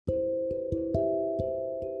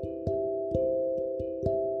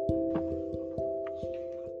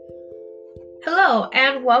Hello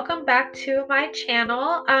and welcome back to my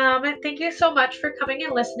channel. Thank you so much for coming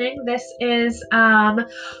and listening. This is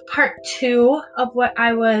part two of what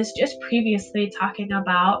I was just previously talking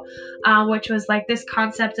about, which was like this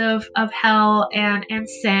concept of hell and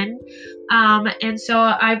sin. And so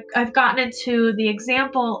I've gotten into the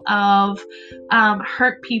example of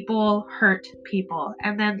hurt people,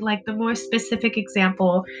 and then like the more specific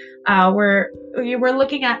example, where we're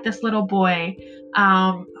looking at this little boy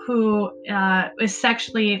who is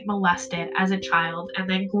sexually molested as a child and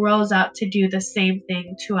then grows up to do the same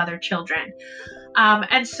thing to other children.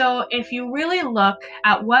 And so, if you really look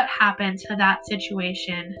at what happened to that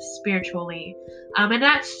situation spiritually, and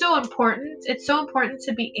that's so important, it's so important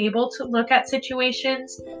to be able to look at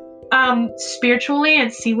situations spiritually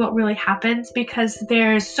and see what really happens, because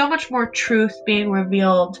there's so much more truth being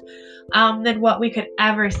revealed than what we could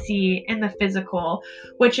ever see in the physical,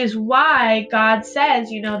 which is why God says,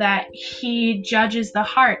 that He judges the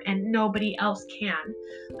heart and nobody else can,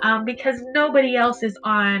 because nobody else is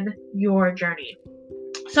on your journey.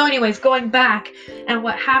 So anyways, going back and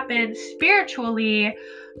what happened spiritually,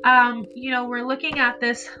 we're looking at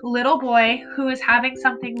this little boy who is having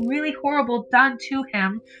something really horrible done to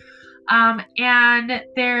him. And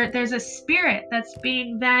there's a spirit that's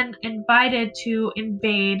being then invited to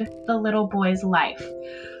invade the little boy's life.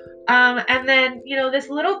 And then, this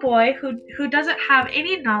little boy who doesn't have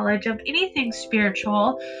any knowledge of anything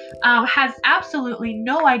spiritual, has absolutely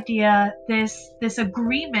no idea this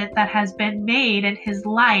agreement that has been made in his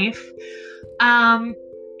life, and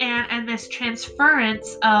this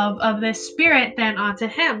transference of this spirit then onto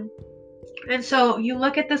him. And so you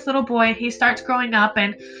look at this little boy, he starts growing up,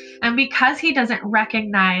 and because he doesn't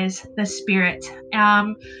recognize the spirit,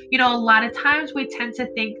 a lot of times we tend to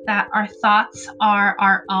think that our thoughts are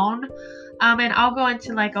our own. And I'll go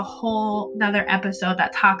into like a whole another episode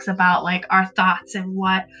that talks about like our thoughts and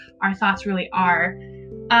what our thoughts really are.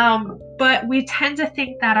 But we tend to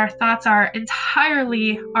think that our thoughts are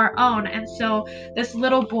entirely our own. And so this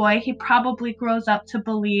little boy, he probably grows up to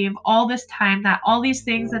believe all this time that all these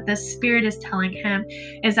things that the spirit is telling him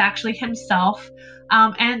is actually himself.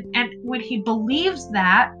 And when he believes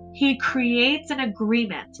that, he creates an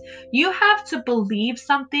agreement. You have to believe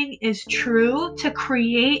something is true to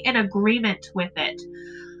create an agreement with it.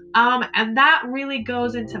 And that really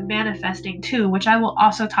goes into manifesting too, which I will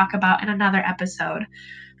also talk about in another episode,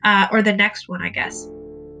 or the next one, I guess.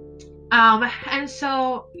 And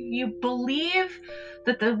so you believe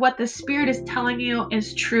that what the spirit is telling you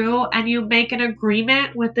is true, and you make an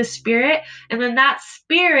agreement with the spirit, and then that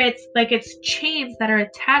spirit, like its chains that are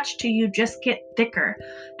attached to you, just get thicker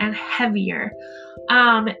and heavier.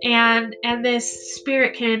 And this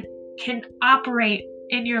spirit can operate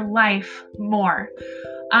in your life more.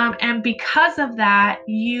 And because of that,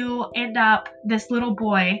 you end up, this little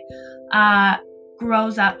boy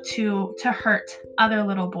grows up to hurt other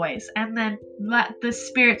little boys, and then let the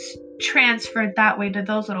spirits transferred that way to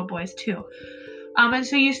those little boys too. And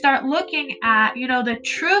so you start looking at, the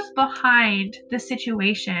truth behind the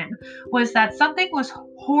situation was that something was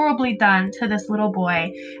horribly done to this little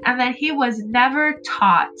boy, and that he was never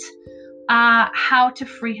taught how to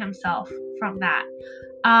free himself from that.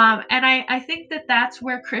 And I think that that's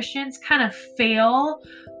where Christians kind of fail,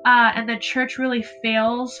 and the church really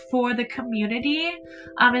fails for the community,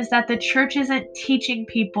 is that the church isn't teaching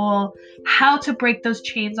people how to break those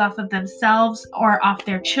chains off of themselves or off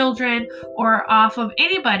their children or off of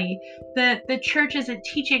anybody. The church isn't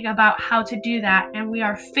teaching about how to do that, and we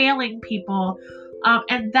are failing people,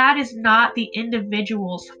 and that is not the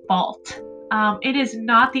individual's fault. It is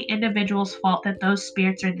not the individual's fault that those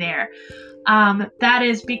spirits are there. That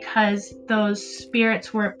is because those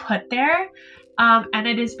spirits were put there, and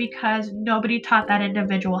it is because nobody taught that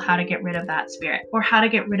individual how to get rid of that spirit, or how to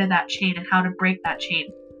get rid of that chain, and how to break that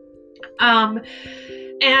chain. There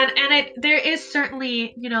is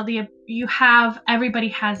certainly, everybody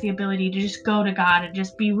has the ability to just go to God and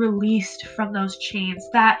just be released from those chains.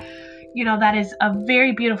 That is a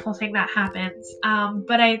very beautiful thing that happens.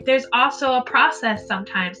 But there's also a process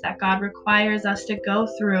sometimes that God requires us to go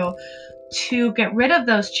through to get rid of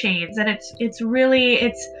those chains. And it's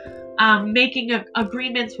making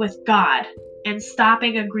agreements with God and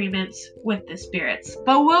stopping agreements with the spirits.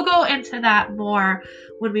 But we'll go into that more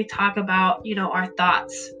when we talk about, our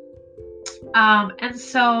thoughts. And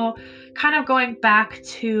so kind of going back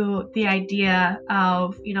to the idea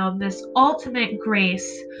of, this ultimate grace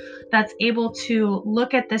that's able to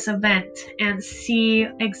look at this event and see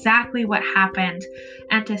exactly what happened,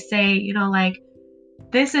 and to say,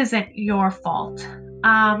 this isn't your fault.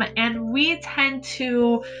 And we tend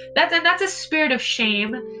to, that's a spirit of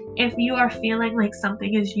shame. If you are feeling like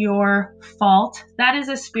something is your fault, that is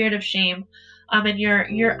a spirit of shame. And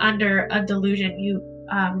you're under a delusion,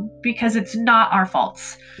 because it's not our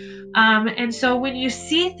faults. And so when you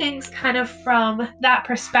see things kind of from that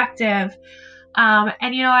perspective, and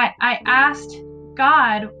I asked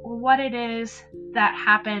God what it is that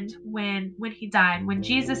happened when he died, when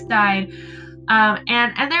Jesus died,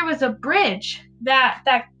 and there was a bridge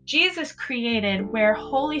that Jesus created where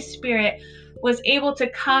Holy Spirit was able to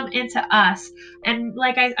come into us. And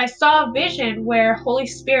like I saw a vision where Holy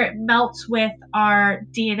Spirit melts with our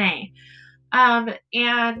DNA. And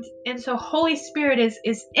so Holy Spirit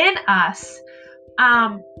is in us,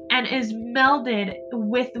 and is melded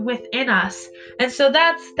within us. And so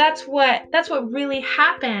that's what really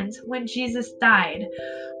happened when Jesus died.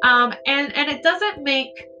 And it doesn't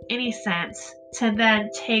make any sense to then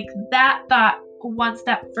take that thought one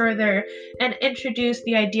step further and introduce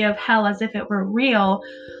the idea of hell as if it were real.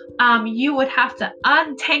 You would have to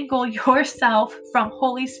untangle yourself from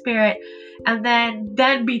Holy Spirit and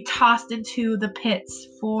then be tossed into the pits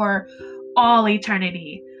for all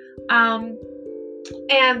eternity.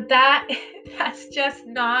 And that's just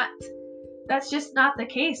not the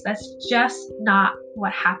case. That's just not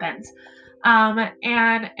what happens.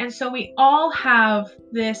 And so we all have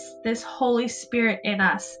this Holy Spirit in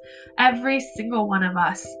us, every single one of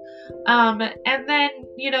us. And then,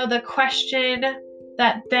 the question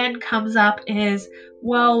that then comes up is,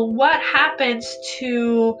 well, what happens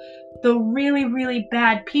to the really, really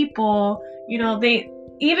bad people?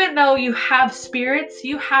 Even though you have spirits,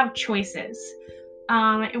 you have choices.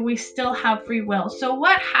 And we still have free will. So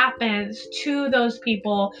what happens to those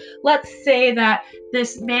people? Let's say that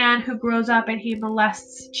this man who grows up and he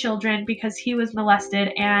molests children because he was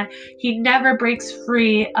molested, and he never breaks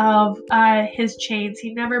free of his chains.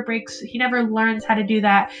 He never learns how to do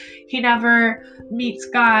that. He never meets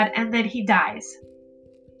God, and then he dies.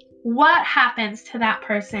 What happens to that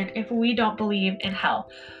person if we don't believe in hell?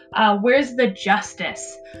 Where's the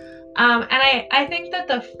justice? And I think that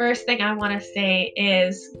the first thing I want to say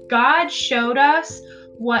is God showed us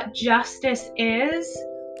what justice is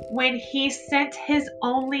when he sent his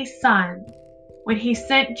only son, when he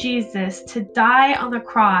sent Jesus to die on the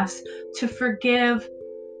cross to forgive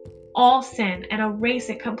all sin and erase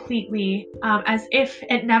it completely, as if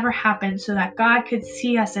it never happened, so that God could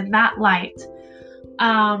see us in that light.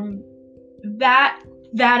 That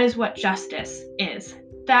is what justice is.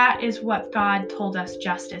 That is what God told us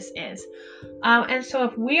justice is. And so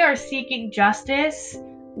if we are seeking justice,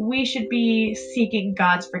 we should be seeking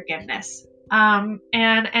God's forgiveness.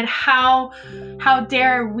 And how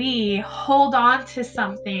dare we hold on to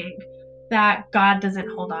something that God doesn't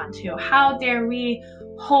hold on to? How dare we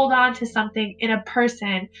hold on to something in a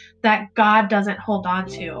person that God doesn't hold on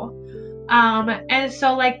to? And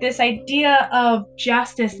so like this idea of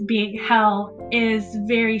justice being hell is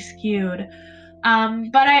very skewed.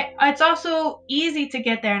 But it's also easy to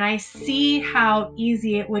get there, and I see how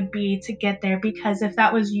easy it would be to get there, because if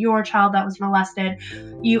that was your child that was molested,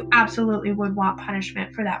 you absolutely would want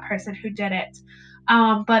punishment for that person who did it.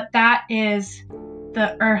 But that is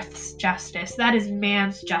the earth's justice. That is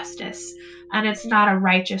man's justice, and it's not a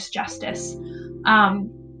righteous justice.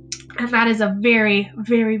 And that is a very,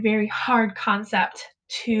 very, very hard concept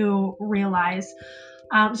to realize.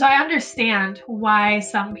 So I understand why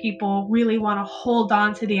some people really want to hold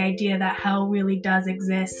on to the idea that hell really does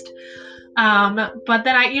exist. But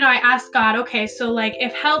then I asked God, okay, so like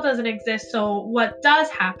if hell doesn't exist, so what does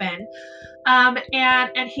happen?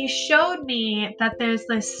 And he showed me that there's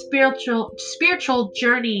this spiritual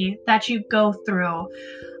journey that you go through.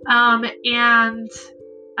 And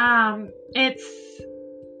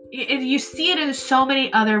you see it in so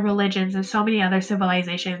many other religions and so many other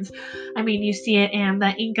civilizations. I mean, you see it in the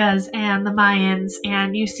Incas and the Mayans,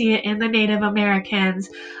 and you see it in the Native Americans,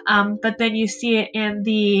 but then you see it in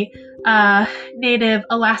the Native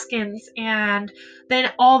Alaskans, and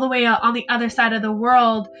then all the way on the other side of the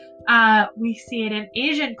world, we see it in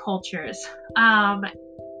Asian cultures.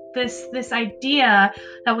 This idea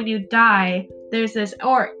that when you die, there's this,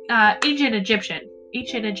 or ancient Egyptian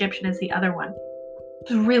is the other one.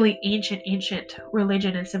 Really ancient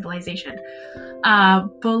religion and civilization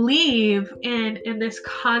believe in this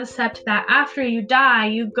concept that after you die,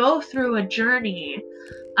 you go through a journey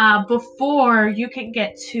before you can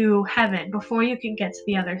get to heaven, before you can get to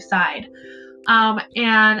the other side.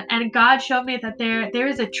 And God showed me that there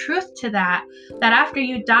is a truth to that after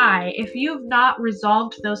you die, if you've not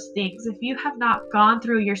resolved those things, if you have not gone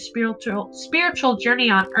through your spiritual journey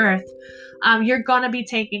on earth, you're gonna be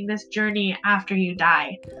taking this journey after you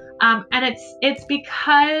die. And it's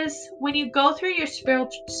because when you go through your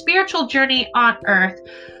spiritual journey on earth,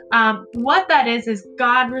 what that is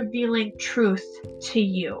God revealing truth to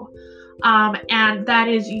you, and that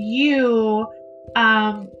is you.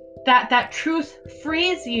 That truth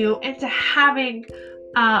frees you into having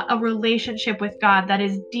a relationship with God that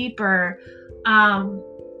is deeper,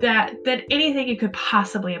 than anything you could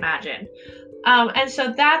possibly imagine. And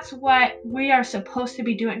so that's what we are supposed to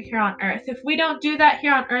be doing here on earth. If we don't do that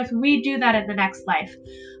here on earth, we do that in the next life.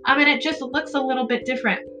 And it just looks a little bit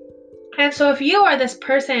different. And so if you are this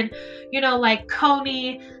person, like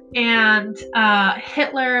Coney and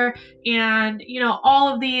Hitler and,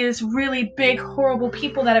 all of these really big, horrible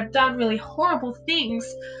people that have done really horrible things,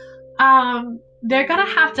 they're going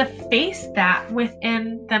to have to face that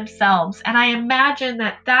within themselves. And I imagine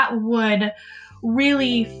that would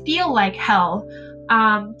really feel like hell,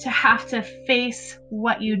 to have to face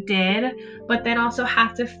what you did, but then also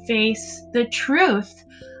have to face the truth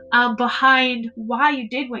behind why you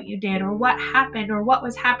did what you did, or what happened, or what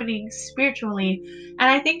was happening spiritually. And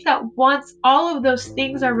I think that once all of those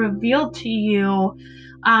things are revealed to you,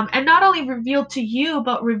 and not only revealed to you,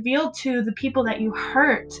 but revealed to the people that you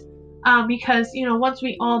hurt, because once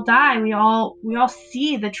we all die, we all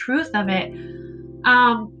see the truth of it,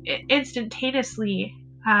 instantaneously,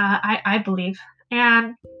 I believe.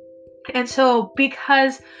 And so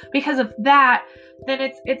because of that, then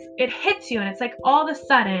it hits you, and it's like all of a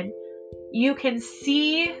sudden you can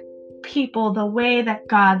see people the way that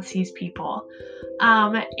God sees people,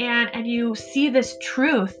 and you see this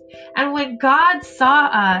truth. And when God saw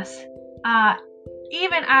us,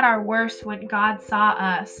 even at our worst, when God saw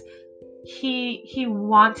us, he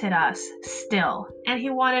wanted us still, and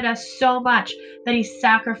he wanted us so much that he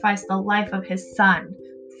sacrificed the life of his son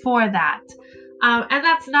for that. And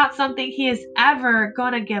that's not something he is ever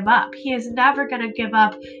going to give up. He is never going to give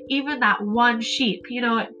up even that one sheep.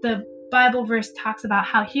 The Bible verse talks about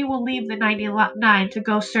how he will leave the 99 to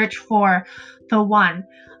go search for the one.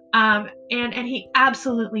 And he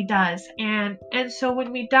absolutely does. And so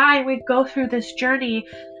when we die, we go through this journey.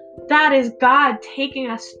 That is God taking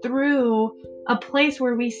us through a place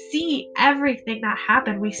where we see everything that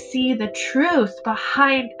happened. We see the truth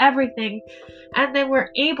behind everything. And then we're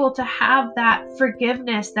able to have that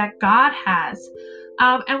forgiveness that God has.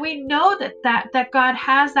 And we know that God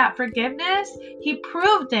has that forgiveness. He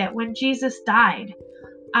proved it when Jesus died.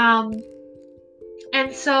 And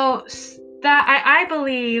so that I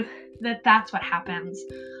believe that that's what happens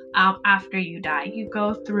after you die. You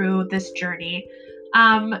go through this journey.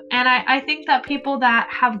 And I think that people that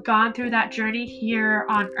have gone through that journey here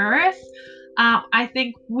on earth, I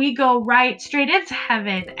think we go right straight into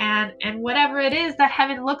heaven, and whatever it is that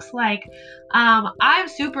heaven looks like. I'm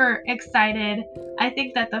super excited. I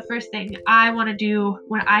think that the first thing I want to do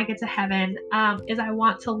when I get to heaven, is I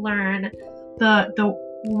want to learn the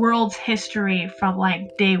world's history from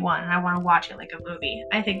like day one, and I want to watch it like a movie.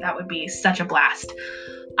 I think that would be such a blast.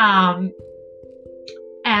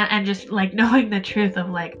 And just like knowing the truth of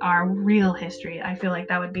like our real history, I feel like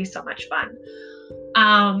that would be so much fun.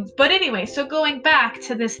 But anyway, so going back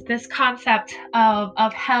to this concept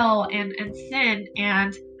of hell and sin,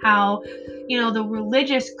 and how the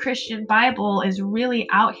religious Christian Bible is really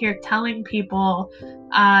out here telling people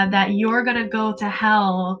that you're gonna go to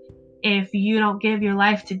hell if you don't give your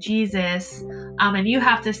life to Jesus, and you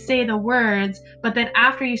have to say the words, but then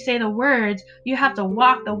after you say the words, you have to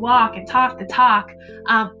walk the walk and talk the talk,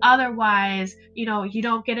 otherwise, you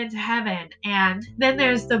don't get into heaven. And then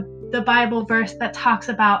there's the Bible verse that talks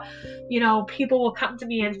about, people will come to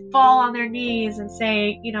me and fall on their knees and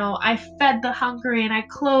say, I fed the hungry and I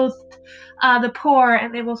clothed the poor,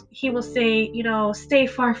 and he will say, stay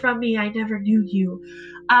far from me, I never knew you.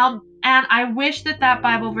 And I wish that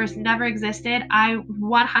Bible verse never existed. I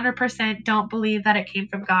 100% don't believe that it came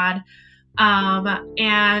from God.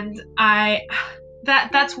 And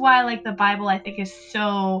that's why like the Bible, I think, is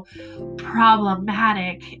so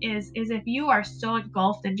problematic, is if you are so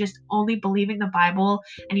engulfed in just only believing the Bible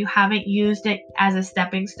and you haven't used it as a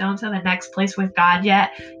stepping stone to the next place with God yet,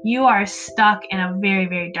 you are stuck in a very,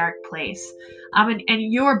 very dark place. And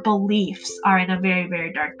your beliefs are in a very,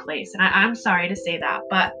 very dark place. And I'm sorry to say that,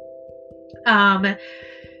 but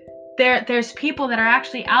there's people that are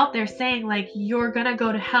actually out there saying like you're gonna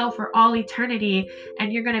go to hell for all eternity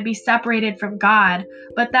and you're gonna be separated from God.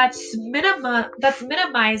 But that's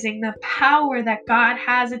minimizing the power that God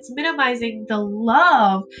has. It's minimizing the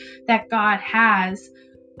love that God has.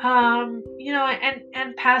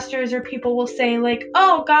 And pastors or people will say like,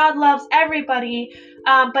 oh, God loves everybody,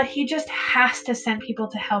 but he just has to send people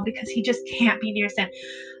to hell because he just can't be near sin.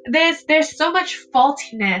 There's so much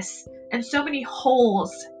faultiness and so many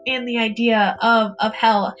holes in the idea of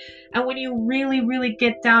hell. And when you really, really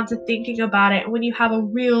get down to thinking about it, when you have a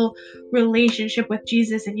real relationship with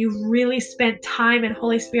Jesus and you've really spent time in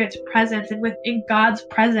Holy Spirit's presence and in God's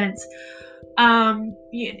presence,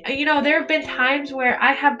 there have been times where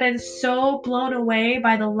I have been so blown away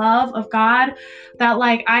by the love of God that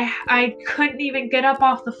like I couldn't even get up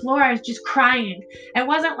off the floor. I was just crying. It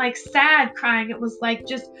wasn't like sad crying. It was like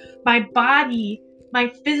just my body, my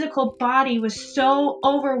physical body was so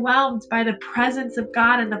overwhelmed by the presence of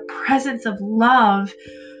God and the presence of love,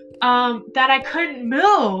 that I couldn't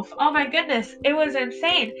move. Oh my goodness, it was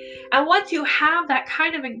insane. And once you have that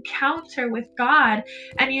kind of encounter with God,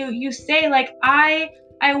 and you say like, I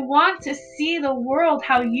want to see the world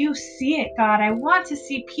how you see it, God. I want to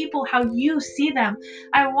see people how you see them.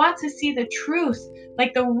 I want to see the truth,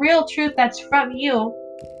 like the real truth that's from you.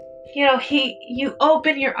 You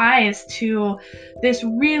open your eyes to this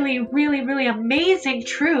really, really, really amazing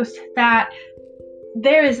truth that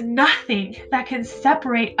there is nothing that can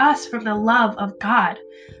separate us from the love of God.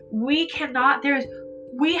 We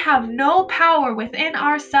have no power within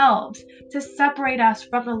ourselves to separate us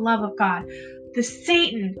from the love of God. The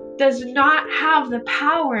Satan does not have the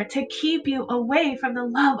power to keep you away from the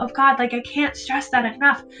love of God. Like, I can't stress that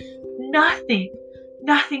enough. Nothing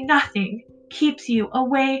keeps you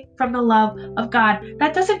away from the love of God.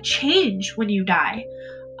 That doesn't change when you die.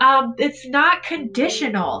 It's not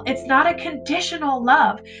conditional. It's not a conditional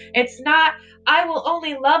love. It's not, I will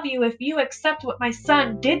only love you if you accept what my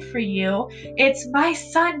son did for you. It's, my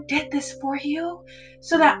son did this for you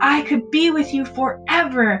so that I could be with you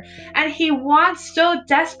forever. And he wants so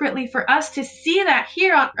desperately for us to see that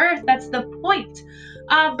here on earth. That's the point.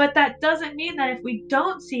 But that doesn't mean that if we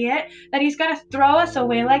don't see it, that he's going to throw us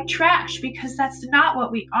away like trash, because that's not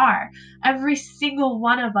what we are. Every single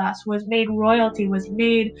one of us was made royalty, was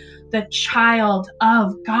made the child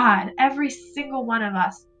of God. Every single one of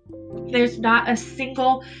us. There's not a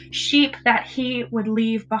single sheep that he would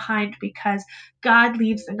leave behind, because God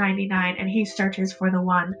leaves the 99 and he searches for the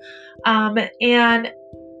one.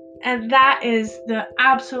 And that is the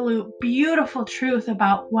absolute beautiful truth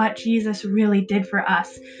about what Jesus really did for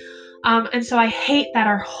us. And so I hate that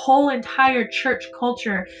our whole entire church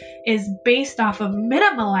culture is based off of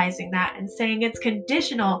minimalizing that and saying it's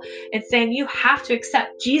conditional. It's saying you have to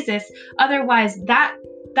accept Jesus, otherwise that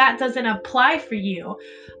doesn't apply for you.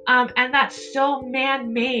 And that's so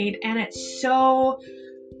man-made, and it's so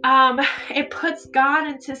it puts God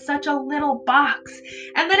into such a little box.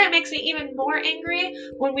 And then it makes me even more angry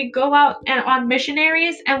when we go out and on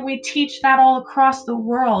missionaries and we teach that all across the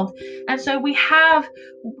world. And so we have,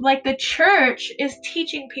 like, the church is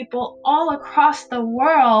teaching people all across the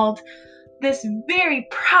world this very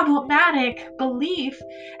problematic belief,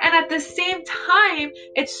 and at the same time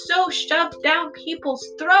it's so shoved down people's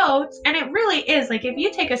throats. And it really is, like, if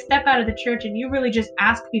you take a step out of the church and you really just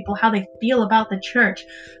ask people how they feel about the church,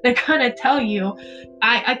 they're gonna tell you,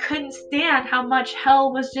 I couldn't stand how much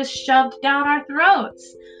hell was just shoved down our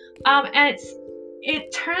throats. And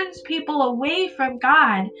it turns people away from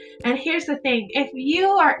God. And here's the thing, if you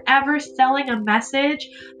are ever selling a message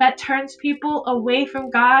that turns people away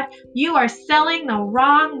from God, you are selling the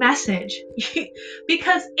wrong message.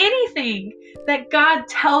 Because anything that God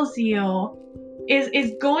tells you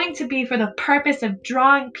is going to be for the purpose of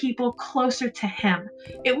drawing people closer to him.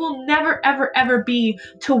 It will never, ever, ever be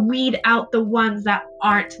to weed out the ones that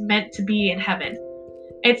aren't meant to be in heaven.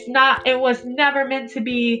 It was never meant to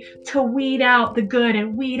be to weed out the good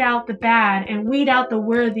and weed out the bad and weed out the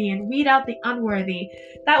worthy and weed out the unworthy.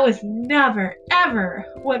 That was never, ever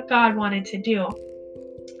what God wanted to do.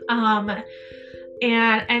 But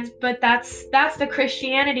that's the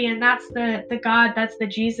Christianity, and that's the God, that's the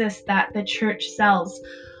Jesus that the church sells.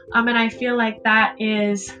 And I feel like that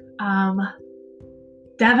is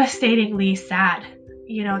devastatingly sad,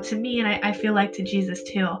 to me, and I feel like to Jesus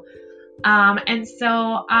too. And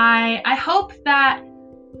so I hope that,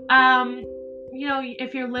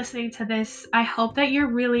 if you're listening to this, I hope that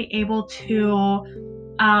you're really able to,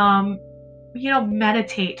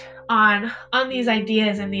 meditate on these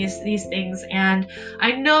ideas and these things. And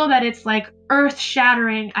I know that it's like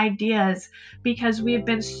earth-shattering ideas, because we've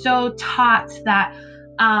been so taught that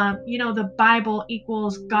the Bible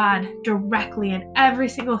equals God directly, and every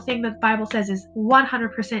single thing that the Bible says is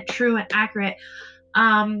 100% true and accurate.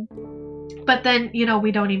 But then,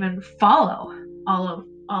 we don't even follow all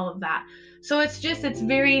of that. So it's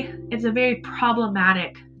a very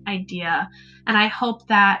problematic idea. And I hope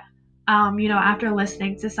that, after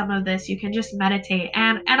listening to some of this, you can just meditate.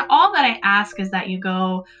 And all that I ask is that you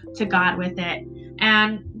go to God with it.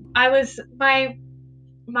 And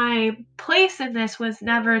my place in this was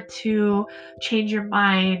never to change your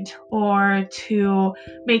mind or to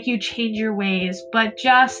make you change your ways, but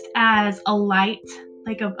just as a light,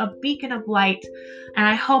 like a beacon of light. And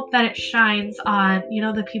I hope that it shines on,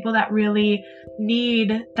 the people that really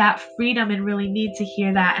need that freedom and really need to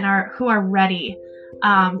hear that, and who are ready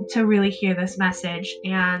to really hear this message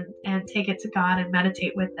and take it to God and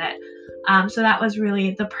meditate with it. So that was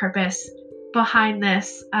really the purpose behind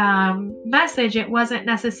this message. It wasn't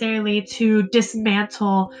necessarily to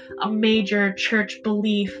dismantle a major church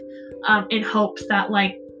belief in hopes that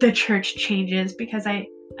like the church changes, because I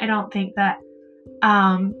don't think that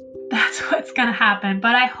that's what's going to happen.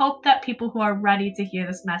 But I hope that people who are ready to hear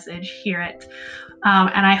this message hear it.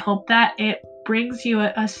 And I hope that it brings you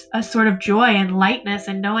a sort of joy and lightness,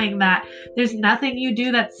 and knowing that there's nothing you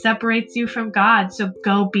do that separates you from God. So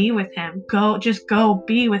go be with him. Just go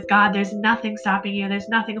be with God. There's nothing stopping you. There's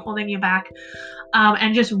nothing holding you back.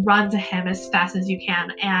 And just run to him as fast as you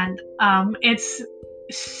can. And it's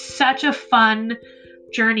such a fun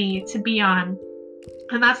journey to be on.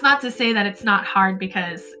 And that's not to say that it's not hard,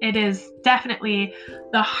 because it is definitely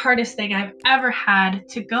the hardest thing I've ever had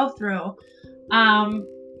to go through.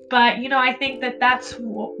 But, I think that that's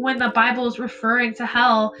when the Bible is referring to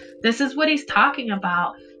hell, this is what he's talking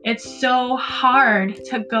about. It's so hard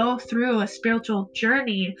to go through a spiritual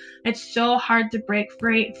journey. It's so hard to break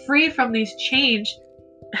free from these chains.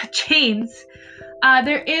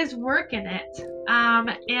 There is work in it.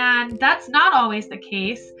 And that's not always the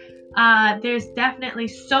case. There's definitely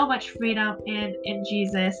so much freedom in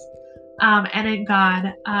Jesus, and in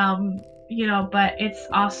God, but it's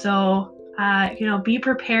also, be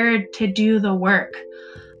prepared to do the work.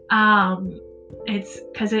 It's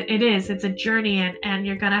because it's a journey, and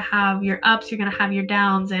you're going to have your ups, you're going to have your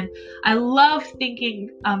downs. And I love thinking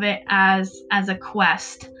of it as a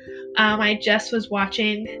quest. I just was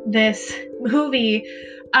watching this movie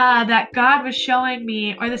that God was showing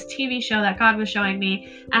me, or this TV show that God was showing me,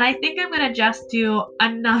 and I think I'm gonna just do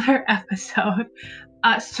another episode.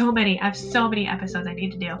 I have so many episodes I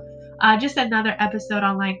need to do. Just another episode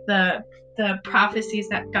on like the prophecies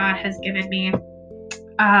that God has given me.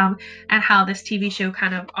 And how this TV show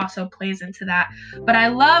kind of also plays into that. But I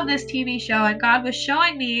love this TV show, and God was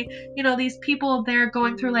showing me, these people, they're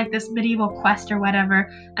going through like this medieval quest or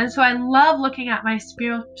whatever. And so I love looking at my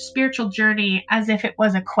spiritual journey as if it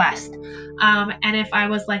was a quest. And if I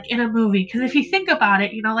was like in a movie, because if you think about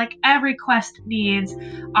it, like every quest needs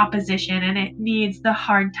opposition, and it needs the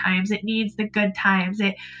hard times, it needs the good times,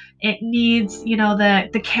 it needs,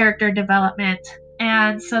 the character development.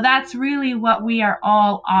 And so that's really what we are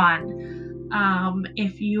all on.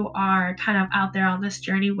 If you are kind of out there on this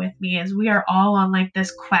journey with me, is we are all on like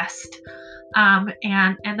this quest. And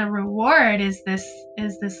the reward is this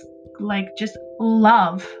like just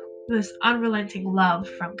love, this unrelenting love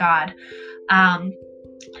from God. And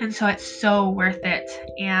so it's so worth it.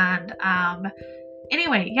 And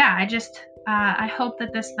anyway, yeah, I hope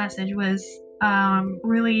that this message was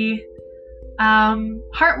really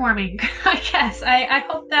heartwarming. I guess I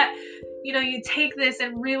hope that you take this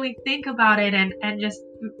and really think about it, and just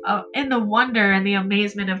in the wonder and the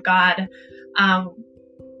amazement of God,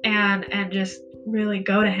 and just really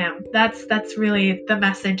go to him. That's really the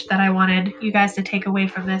message that I wanted you guys to take away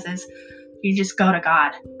from this, is you just go to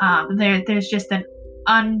God. There's just an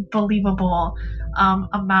unbelievable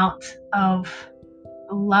amount of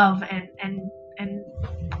love and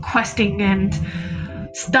questing and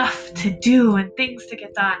stuff to do and things to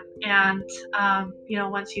get done. And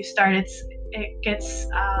once you start, it gets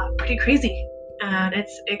pretty crazy, and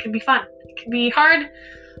it can be fun. It can be hard,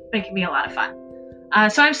 but it can be a lot of fun.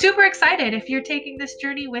 So I'm super excited if you're taking this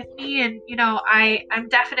journey with me. And I'm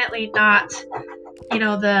definitely not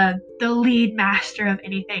the lead master of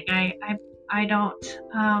anything. I don't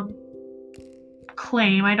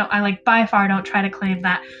claim, I by far don't try to claim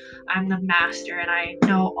that I'm the master and I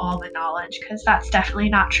know all the knowledge, because that's definitely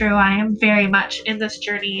not true. I am very much in this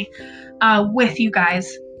journey with you guys.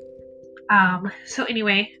 So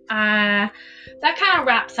anyway, that kind of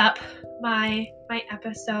wraps up my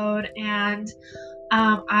episode, and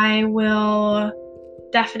I will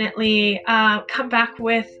definitely come back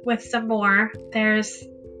with some more. There's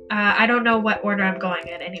I don't know what order I'm going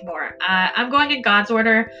in anymore. I'm going in God's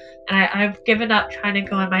order, and I've given up trying to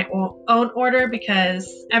go in my own order,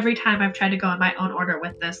 because every time I've tried to go in my own order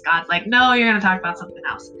with this, God's like, no, you're going to talk about something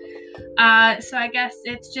else. So I guess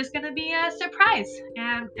it's just going to be a surprise,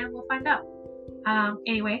 and we'll find out.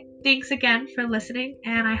 Anyway, thanks again for listening,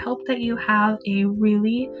 and I hope that you have a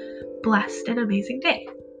really blessed and amazing day.